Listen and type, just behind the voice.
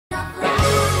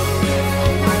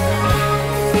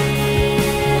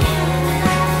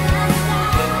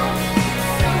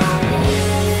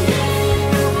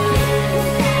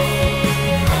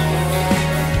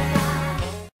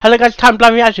Hello guys, time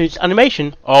blind reactions,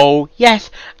 animation. Oh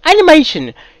yes,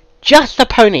 animation. Just a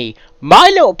pony. My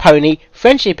Little Pony,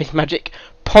 Friendship is Magic,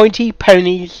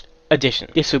 PointyPonies edition.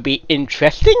 This will be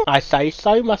interesting. I say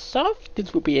so myself.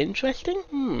 This will be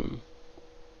interesting.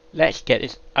 Let's get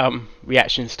this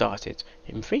reaction started.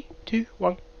 In 3, 2,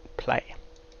 1, play.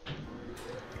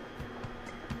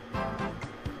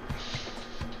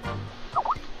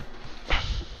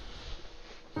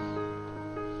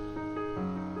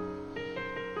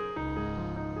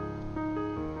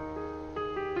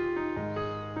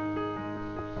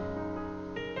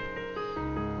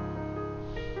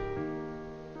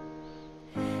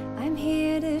 I'm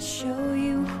here to show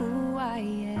you who I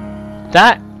am.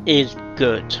 That is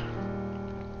good.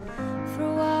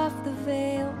 Throw off the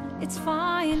veil, it's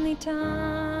finally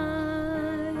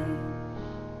time.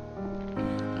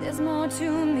 There's more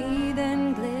to me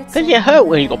than glitter. Does it hurt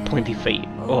when you got pointy feet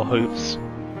or hooves?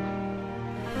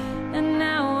 And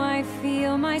now I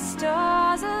feel my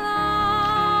stars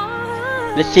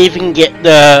align. Let's see if we can get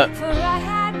the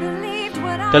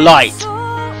light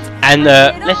and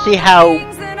let's see how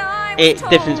it's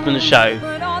different from the show.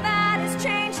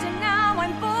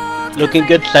 Looking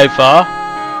good so far.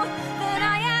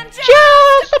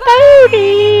 Just a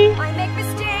pony.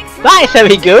 That is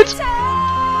very good.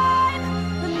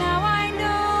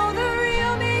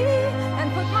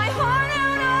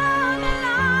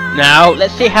 Now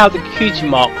let's see how the cutie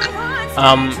mark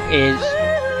is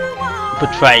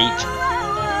portrayed.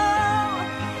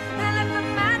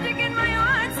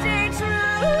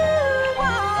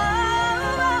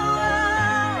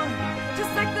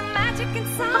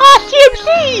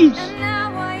 CMCs!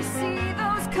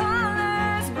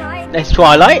 Let's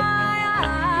Twilight.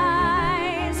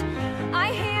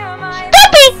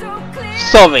 Stop it!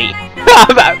 Sorry.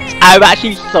 I'm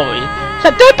actually sorry. Is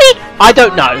that Dopey? I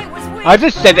don't know. I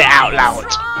just said it out loud.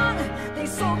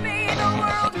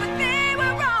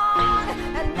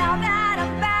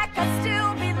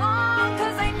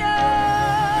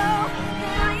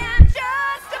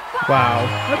 Wow.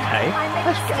 Okay.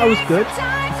 That was good.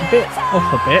 It's a bit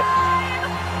off a bit.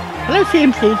 Hello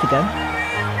CMCs again.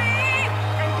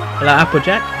 Hello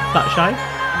Applejack, Fluttershy.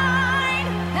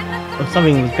 Or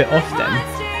something was a bit off then.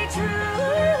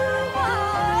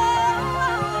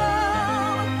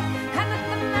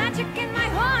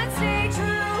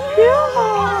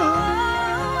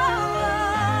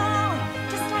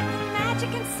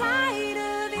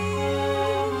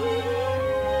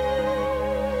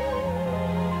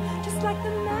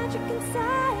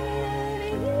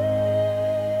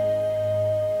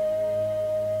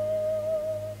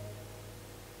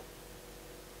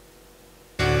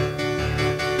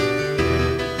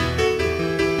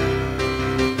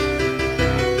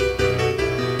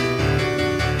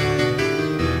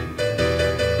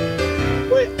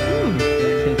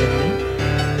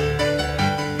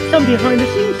 Some behind the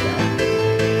scenes there.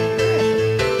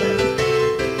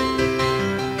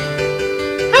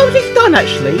 How is this done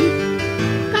actually?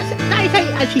 That is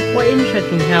actually quite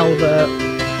interesting how the...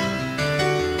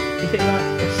 Is it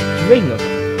like a string of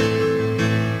it?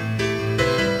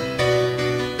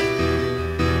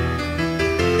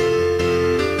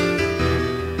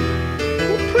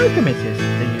 What program is this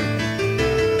they're using?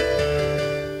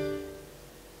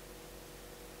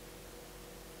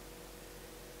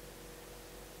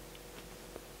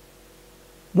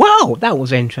 Wow, that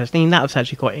was interesting. That was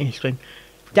actually quite interesting.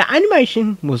 The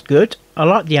animation was good. I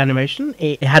liked the animation.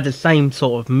 It had the same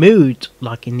sort of mood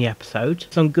like in the episode.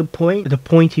 Some good point. The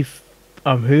pointy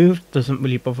hooves doesn't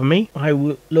really bother me. I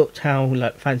looked how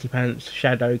like Fancy Pants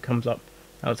shadow comes up.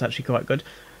 That was actually quite good.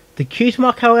 The cutie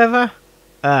mark, however,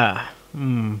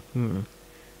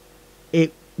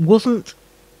 it wasn't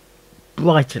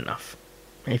bright enough.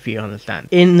 If you understand.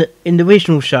 In the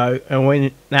original show, or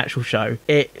in the actual show,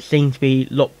 it seemed to be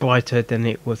a lot brighter than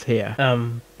it was here.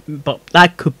 But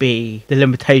that could be the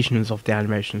limitations of the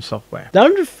animation software.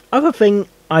 The other thing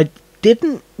I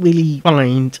didn't really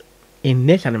find in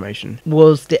this animation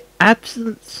was the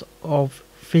absence of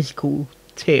physical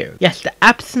tears. Yes, the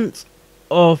absence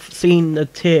of seeing the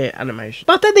tear animation.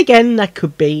 But then again, that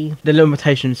could be the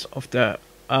limitations of the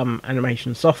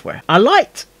animation software. I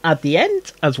liked at the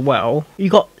end as well, you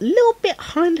got a little bit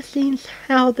behind the scenes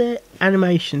how the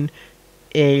animation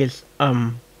is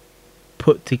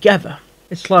put together.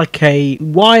 It's like a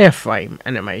wireframe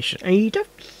animation, and you don't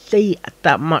see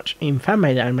that much in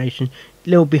fan-made animation.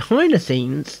 Little behind the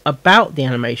scenes about the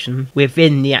animation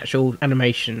within the actual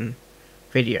animation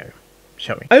video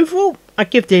showing. Overall, I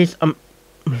give this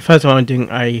first time I'm doing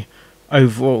a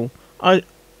overall.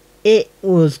 It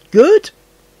was good,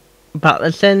 but in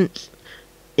a sense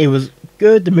it was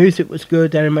good, the music was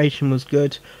good, the animation was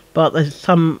good, but there's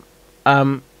some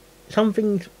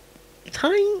things,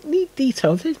 tiny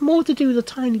details. There's more to do with the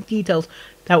tiny details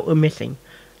that were missing.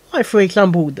 Like, for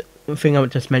example, the thing I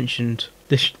just mentioned,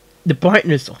 the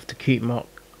brightness of the cute mark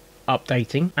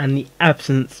updating and the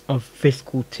absence of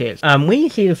physical tears. When you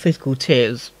see the physical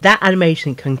tears, that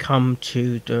animation can come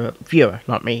to the viewer,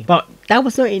 not me. But that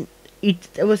was not in it.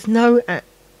 There was no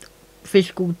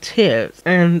physical tears,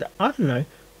 and I don't know.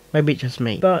 Maybe it's just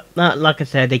me. But like I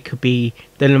said, it could be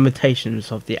the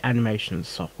limitations of the animation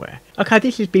software. Okay,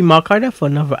 this has been Mark Ida for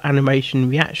another animation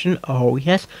reaction. Oh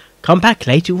yes, come back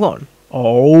later on.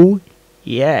 Oh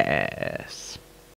yes.